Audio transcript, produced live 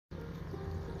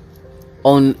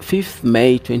On 5th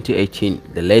May 2018,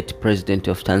 the late President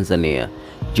of Tanzania,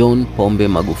 John Pombe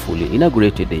Magufuli,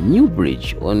 inaugurated a new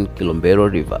bridge on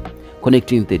Kilombero River,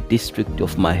 connecting the district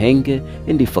of Mahenge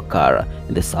and Ifakara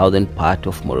in the southern part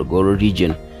of Morogoro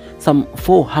region, some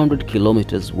 400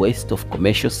 kilometers west of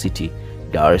commercial city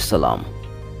Dar es Salaam.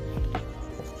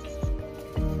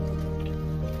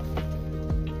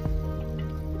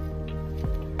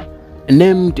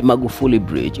 Named Magufuli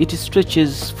Bridge, it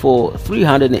stretches for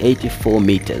 384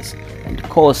 meters and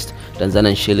cost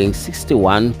Tanzanian shillings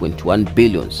 61.1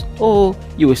 billions or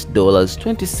US dollars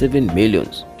 27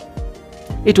 millions.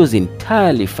 It was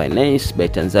entirely financed by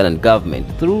Tanzanian government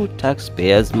through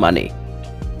taxpayers' money.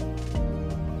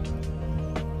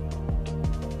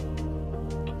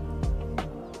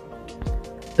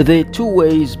 The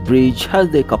two-way bridge has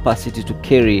the capacity to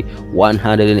carry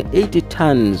 180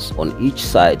 tons on each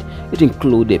side. It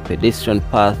includes a pedestrian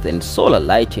path and solar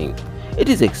lighting. It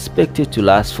is expected to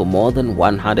last for more than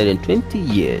 120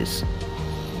 years.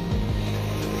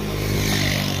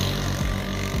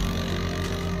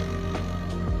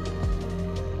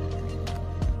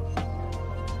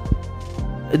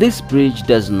 This bridge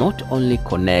does not only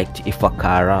connect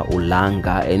Ifakara,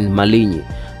 Ulanga and Malinyi,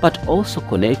 but also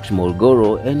connects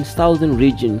Morogoro and southern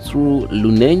region through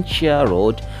Lunenchia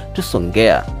Road to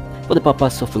Songea for the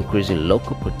purpose of increasing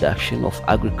local production of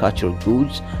agricultural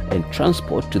goods and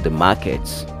transport to the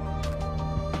markets.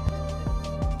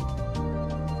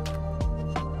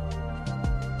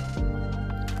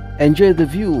 Enjoy the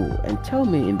view and tell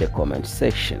me in the comment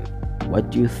section what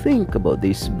do you think about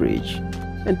this bridge,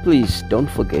 and please don't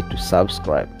forget to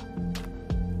subscribe.